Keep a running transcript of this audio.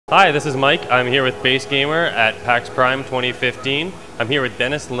Hi, this is Mike. I'm here with BasedGamer at PAX Prime 2015. I'm here with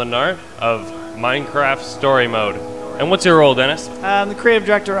Dennis Lenart of Minecraft Story Mode. And what's your role, Dennis? I'm the creative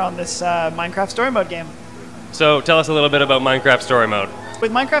director on this Minecraft Story Mode game. So tell us a little bit about Minecraft Story Mode.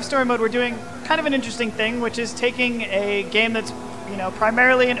 With Minecraft Story Mode, we're doing kind of an interesting thing, which is taking a game that's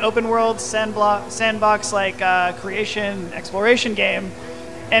primarily an open world sandbox like creation, exploration game,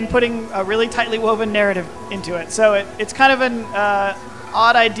 and putting a really tightly woven narrative into it. So it's kind of an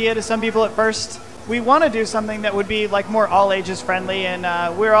odd idea to some people at first. We want to do something that would be like more all ages friendly, and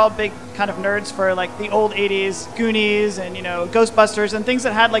we're all big kind of nerds for like the old 80s Goonies and Ghostbusters and things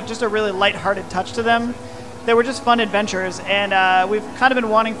that had like just a really lighthearted touch to them. They were just fun adventures, and we've kind of been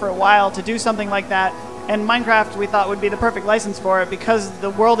wanting for a while to do something like that. And Minecraft, we thought, would be the perfect license for it because the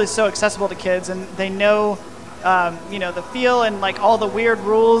world is so accessible to kids, and they know, the feel and like all the weird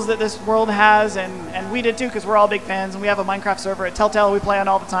rules that this world has, and we did too because we're all big fans, and we have a Minecraft server at Telltale we play on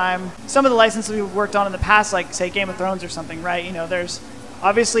all the time. Some of the licenses we've worked on in the past, like say Game of Thrones or something, right? There's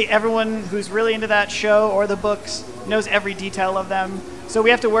obviously everyone who's really into that show or the books knows every detail of them. So we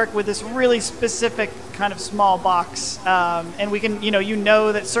have to work with this really specific kind of small box, and we can, you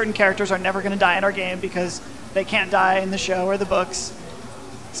know that certain characters are never going to die in our game because they can't die in the show or the books.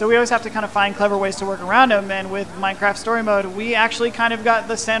 So we always have to kind of find clever ways to work around them, and with Minecraft Story Mode, we actually kind of got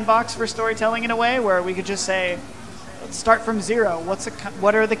the sandbox for storytelling in a way where we could just say, let's start from zero.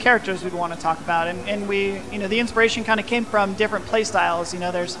 What are the characters we'd want to talk about? And we, the inspiration kind of came from different play styles.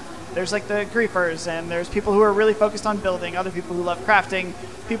 There's like the griefers, and there's people who are really focused on building, other people who love crafting,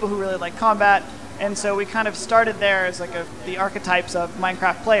 people who really like combat. And so we kind of started there as like the archetypes of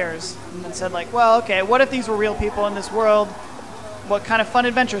Minecraft players, and then said like, well, okay, what if these were real people in this world? What kind of fun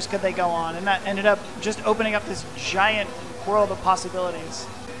adventures could they go on? And that ended up just opening up this giant world of possibilities.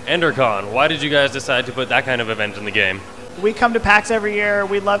 EnderCon, why did you guys decide to put that kind of event in the game? We come to PAX every year.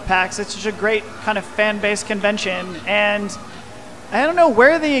 We love PAX. It's such a great kind of fan-based convention, and I don't know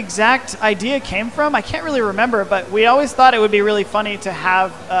where the exact idea came from. I can't really remember, but we always thought it would be really funny to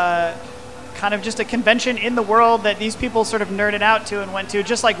have kind of just a convention in the world that these people sort of nerded out to and went to,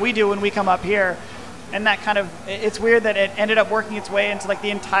 just like we do when we come up here. And that kind of, it's weird that it ended up working its way into like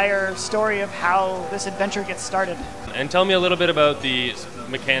the entire story of how this adventure gets started. And tell me a little bit about the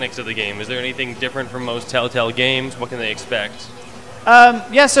mechanics of the game. Is there anything different from most Telltale games? What can they expect?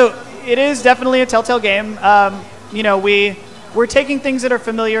 Yeah, so it is definitely a Telltale game. We're taking things that are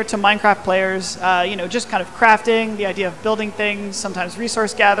familiar to Minecraft players, just kind of crafting, the idea of building things, sometimes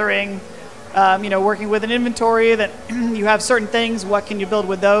resource gathering, working with an inventory that you have certain things, what can you build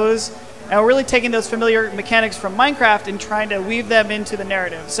with those? And we're really taking those familiar mechanics from Minecraft and trying to weave them into the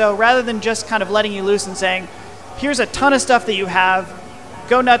narrative. So rather than just kind of letting you loose and saying, here's a ton of stuff that you have,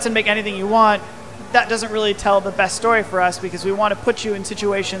 go nuts and make anything you want, that doesn't really tell the best story for us because we want to put you in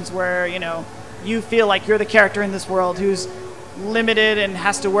situations where, you feel like you're the character in this world who's limited and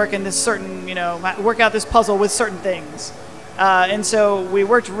has to work in this certain, work out this puzzle with certain things. And so we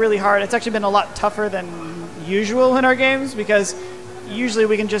worked really hard. It's actually been a lot tougher than usual in our games because usually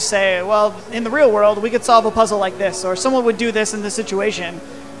we can just say, well, in the real world, we could solve a puzzle like this, or someone would do this in this situation.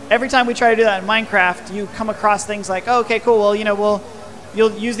 Every time we try to do that in Minecraft, you come across things like, oh, okay, cool, well,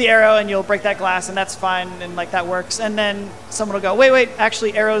 you'll use the arrow and you'll break that glass, and that's fine, and like that works. And then someone will go, wait,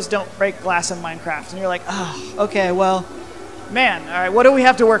 actually, arrows don't break glass in Minecraft. And you're like, oh, okay, well, man, all right, what do we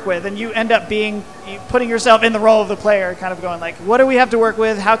have to work with? And you end up putting yourself in the role of the player, kind of going like, what do we have to work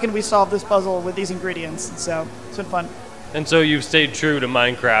with? How can we solve this puzzle with these ingredients? And so it's been fun. And so you've stayed true to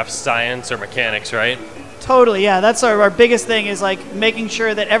Minecraft's science or mechanics, right? Totally, yeah. That's our biggest thing is like making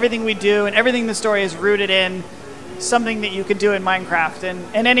sure that everything we do and everything in the story is rooted in something that you could do in Minecraft.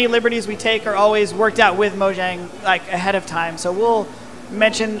 And any liberties we take are always worked out with Mojang like ahead of time. So we'll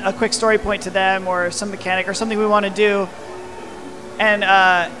mention a quick story point to them or some mechanic or something we want to do. And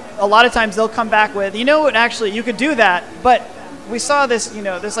a lot of times they'll come back with, actually you could do that, but we saw this,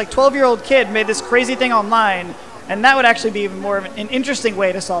 this like 12-year-old kid made this crazy thing online, and that would actually be even more of an interesting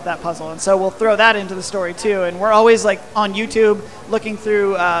way to solve that puzzle. And so we'll throw that into the story too. And we're always like on YouTube looking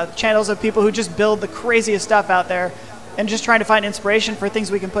through channels of people who just build the craziest stuff out there and just trying to find inspiration for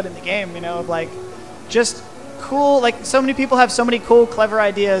things we can put in the game, of like just cool, like so many people have so many cool, clever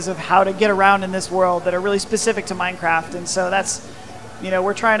ideas of how to get around in this world that are really specific to Minecraft. And so that's,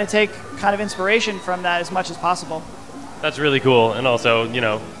 we're trying to take kind of inspiration from that as much as possible. That's really cool. And also,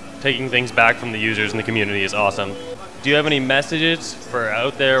 taking things back from the users and the community is awesome. Do you have any messages for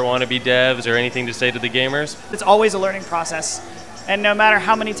out there wannabe devs or anything to say to the gamers? It's always a learning process. And no matter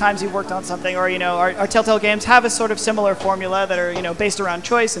how many times you've worked on something, or our Telltale games have a sort of similar formula that are based around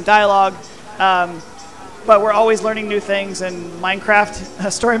choice and dialogue. but we're always learning new things, and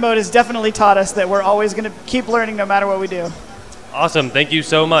Minecraft story mode has definitely taught us that we're always going to keep learning no matter what we do. Awesome. Thank you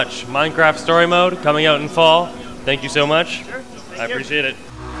so much. Minecraft story mode coming out in fall. Thank you so much. Sure. I appreciate it.